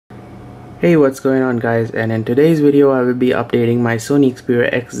Hey, what's going on guys, and in today's video I will be updating my Sony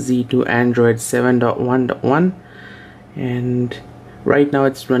Xperia XZ to Android 7.1.1, and right now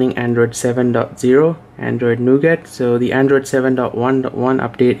it's running Android 7.0 Android Nougat. So the Android 7.1.1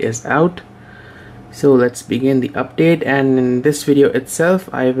 update is out, so let's begin the update. And in this video itself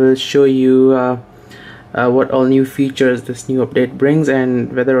I will show you what all new features this new update brings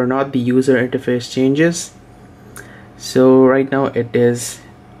and whether or not the user interface changes. So right now it is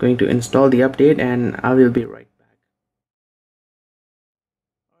going to install the update and I will be right back.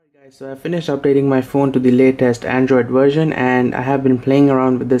 Alright guys, so I finished updating my phone to the latest Android version and I have been playing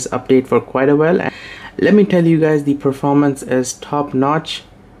around with this update for quite a while. And let me tell you guys, the performance is top notch.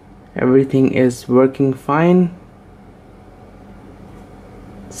 Everything is working fine.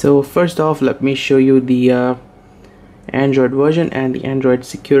 So first off, let me show you the Android version and the Android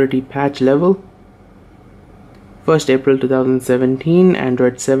security patch level. 1st April 2017,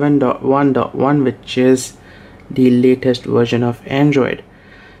 Android 7.1.1, which is the latest version of Android.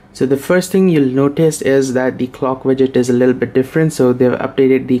 So the first thing you'll notice is that the clock widget is a little bit different. So they've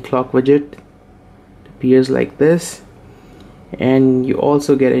updated the clock widget. It appears like this, and you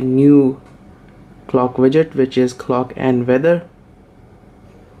also get a new clock widget, which is clock and weather.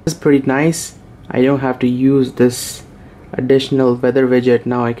 This is pretty nice. I don't have to use this additional weather widget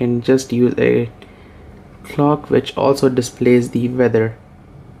now. I can just use a clock which also displays the weather.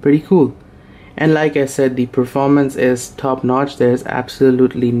 Pretty cool. And like I said, the performance is top notch. There's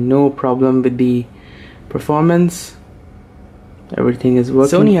absolutely no problem with the performance. Everything is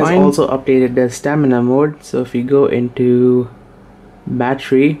working fine. Sony has also updated the stamina mode. So if you go into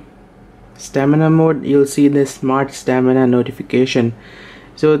battery stamina mode, you'll see this smart stamina notification.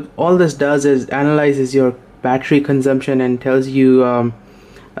 So all this does is analyzes your battery consumption and tells you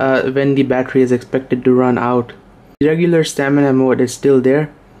when the battery is expected to run out. The regular stamina mode is still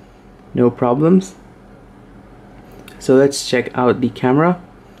there, no problems. So let's check out the camera.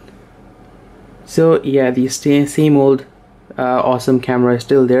 So yeah, the same old awesome camera is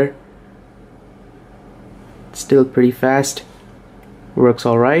still there. It's still pretty fast, works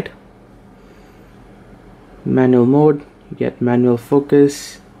alright. Manual mode, you get manual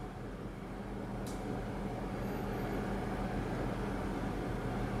focus.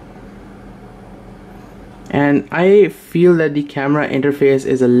 And I feel that the camera interface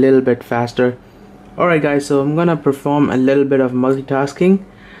is a little bit faster. Alright guys, so I'm gonna perform a little bit of multitasking.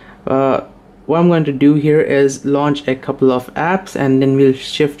 What I'm going to do here is launch a couple of apps and then we'll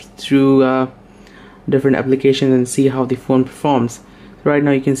shift through different applications and see how the phone performs. So right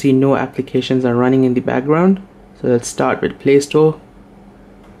now you can see no applications are running in the background. So let's start with Play Store,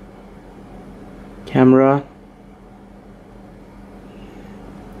 camera,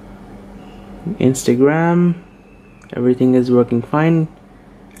 Instagram, everything is working fine.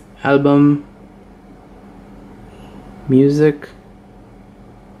 Album, music,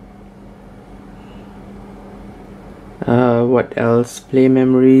 what else? Play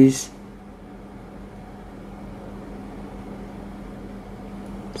memories.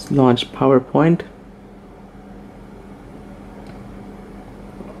 Let's launch PowerPoint.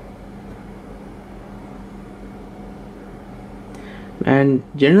 And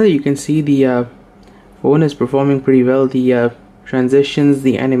generally you can see the phone is performing pretty well. The transitions,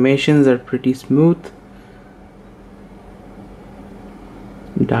 the animations are pretty smooth.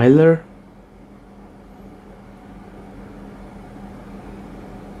 Dialer,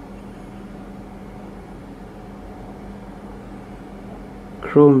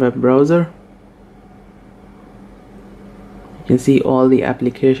 Chrome web browser. You can see all the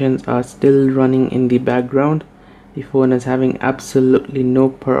applications are still running in the background. The phone is having absolutely no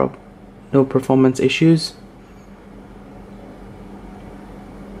performance issues.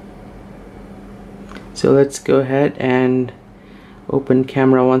 So let's go ahead and open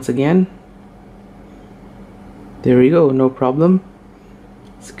camera once again. There we go, no problem.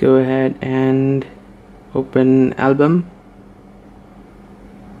 Let's go ahead and open album.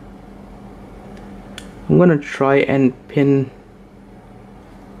 I'm gonna try and pin.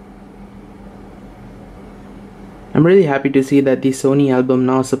 I'm really happy to see that the Sony album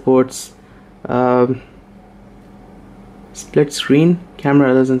now supports split screen.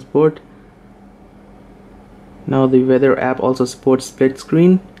 Camera doesn't support. Now the weather app also supports split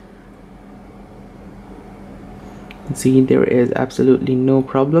screen. You can see there is absolutely no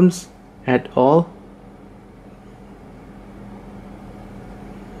problems at all.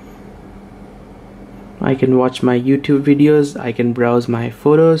 I can watch my YouTube videos, I can browse my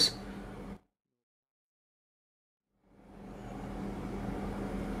photos.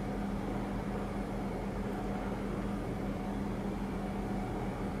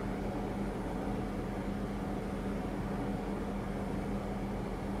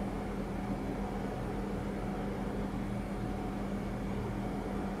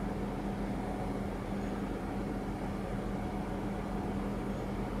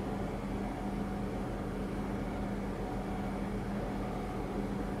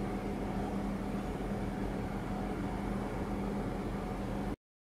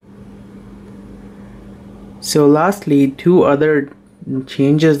 So lastly, two other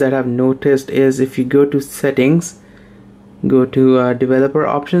changes that I've noticed is if you go to settings, go to developer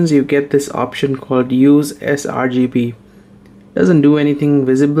options, you get this option called use Srgb. Doesn't do anything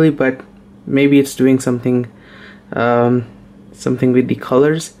visibly, but maybe it's doing something something with the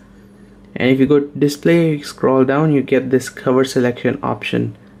colors. And if you go to display, scroll down, you get this cover selection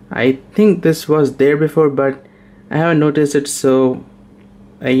option. I think this was there before, but I haven't noticed it, so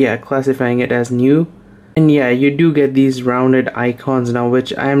yeah, classifying it as new. And yeah, you do get these rounded icons now,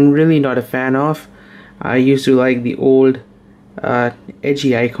 which I'm really not a fan of. I used to like the old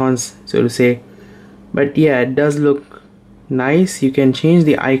edgy icons, so to say. But yeah, it does look nice. You can change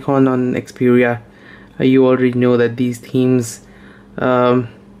the icon on Xperia. You already know that these themes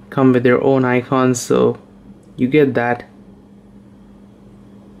come with their own icons, so you get that.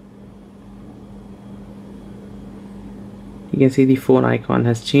 You can see the phone icon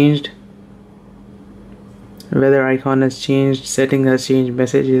has changed, weather icon has changed, settings has changed,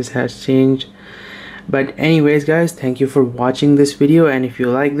 messages has changed. But anyways guys, thank you for watching this video, and if you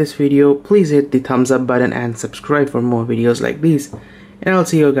like this video, please hit the thumbs up button and subscribe for more videos like these, and I'll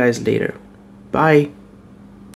see you guys later. Bye.